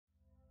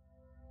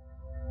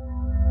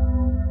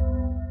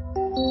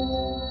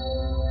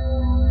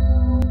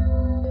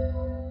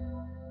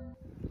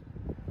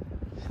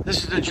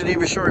This is the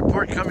Geneva Shore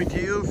Report coming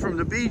to you from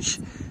the beach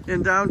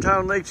in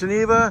downtown Lake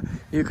Geneva.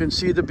 You can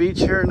see the beach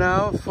here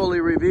now, fully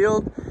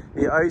revealed.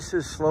 The ice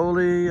is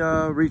slowly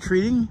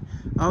retreating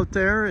out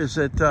there.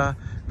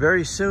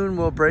 Very soon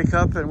will break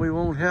up and we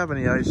won't have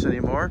any ice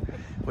anymore,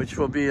 which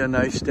will be a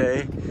nice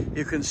day.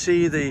 You can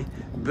see the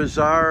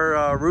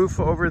bizarre roof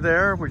over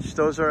there, which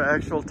those are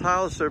actual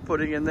tiles they're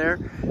putting in there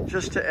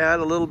just to add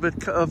a little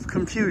bit of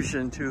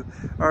confusion to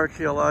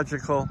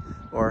archaeological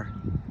or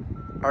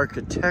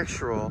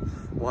architectural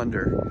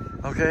wonder.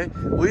 Okay,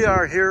 we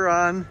are here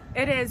on...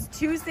 It is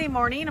Tuesday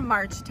morning,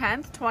 March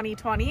 10th,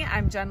 2020.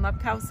 I'm Jen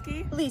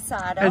Lepkowski.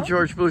 Lisa Otto. And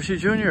George Blushey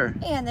Jr.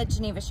 And the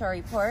Geneva Shore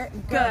Report.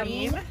 Good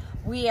evening.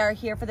 We are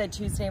here for the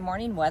Tuesday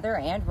morning weather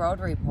and road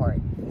report.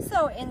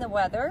 So in the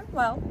weather,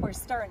 well, we're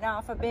starting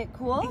off a bit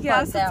cool.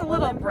 Yes, but it's a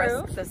little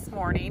brisk this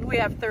morning. We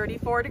have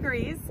 34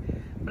 degrees,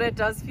 but it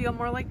does feel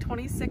more like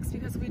 26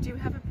 because we do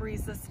have a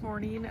breeze this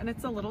morning and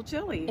it's a little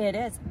chilly. It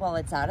is. Well,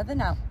 it's out of the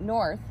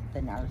north.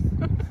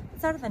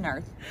 It's out of the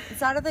north.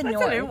 It's out of the north.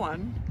 That's a new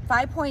one.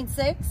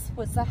 5.6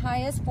 was the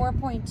highest,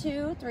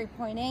 4.2,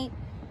 3.8.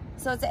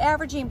 So it's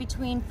averaging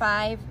between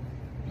 5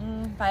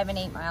 and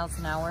 8 miles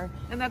an hour.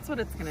 And that's what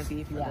it's going to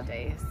be for the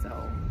day.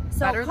 So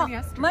better than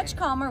yesterday. Much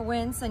calmer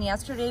winds than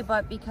yesterday,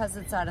 but because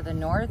it's out of the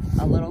north,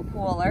 a little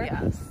cooler.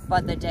 Yes.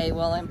 But the day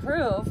will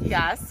improve.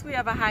 Yes, we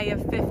have a high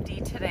of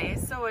 50 today,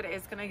 so it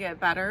is going to get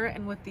better.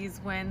 And with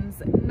these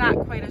winds, not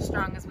quite as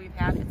strong as we've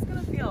had, it's going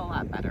to feel a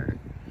lot better.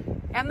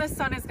 And the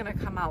sun is going to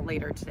come out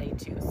later today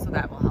too, so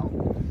that will help.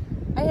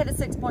 I hit a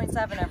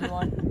 6.7,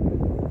 everyone.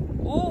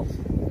 Ooh,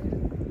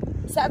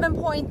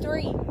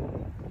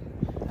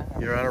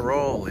 7.3. You're on a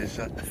roll,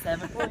 Lisa.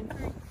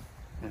 7.3.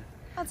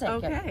 I'll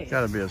take it.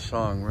 Gotta be a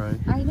song, right?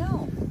 I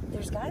know.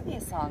 There's gotta be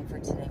a song for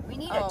today. We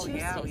need a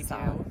Tuesday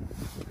song.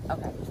 Do.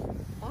 Okay.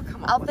 We'll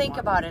come up I'll with think one.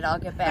 about it. I'll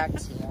get back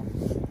to you.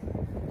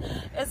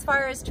 As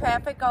far as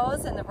traffic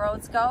goes and the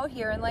roads go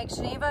here in Lake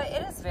Geneva,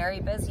 it is very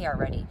busy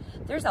already.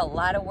 There's a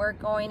lot of work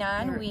going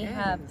on.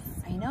 I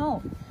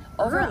know.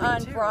 Over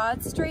on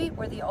Broad Street,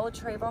 where the old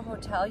Trevo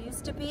Hotel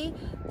used to be,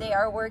 they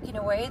are working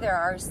away. There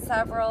are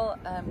several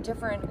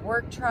different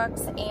work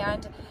trucks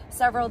and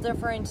several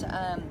different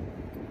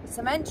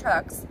cement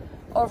trucks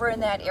over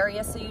in that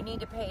area, so you need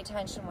to pay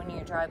attention when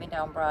you're driving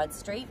down Broad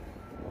Street.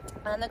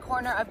 On the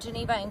corner of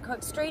Geneva and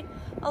Cook Street,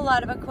 a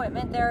lot of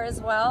equipment there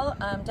as well.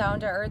 Down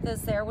to Earth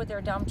is there with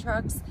their dump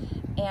trucks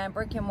and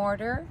brick and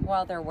mortar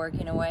while they're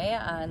working away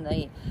on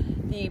the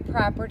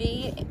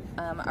property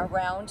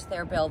around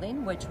their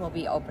building, which will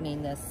be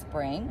opening this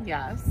spring.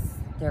 Yes.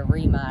 Their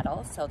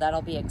remodel, so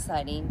that'll be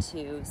exciting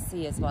to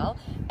see as well.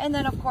 And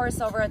then of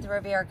course over at the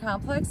Riviera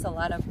Complex, a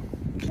lot of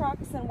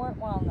trucks and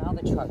work. Well, now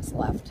the trucks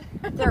left.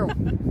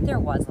 There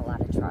was a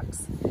lot of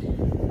trucks,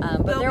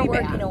 but they're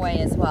working away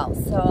as well.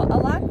 So a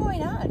lot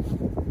going on.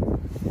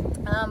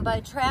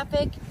 But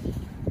traffic,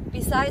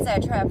 besides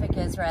that, traffic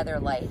is rather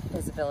light.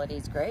 Visibility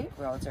is great.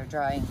 Roads are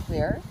dry and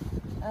clear.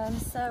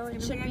 So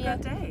it should be a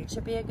good day. It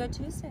should be a good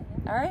Tuesday.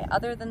 All right.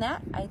 Other than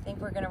that, I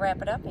think we're going to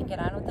wrap it up and get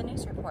on with the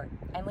news report.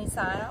 I'm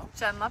Lisa Otto.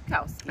 Jen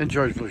Lepkowski. And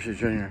George Blushey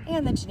Jr.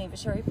 And the Geneva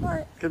Shore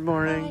Report. Good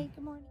morning. Bye.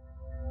 Good morning.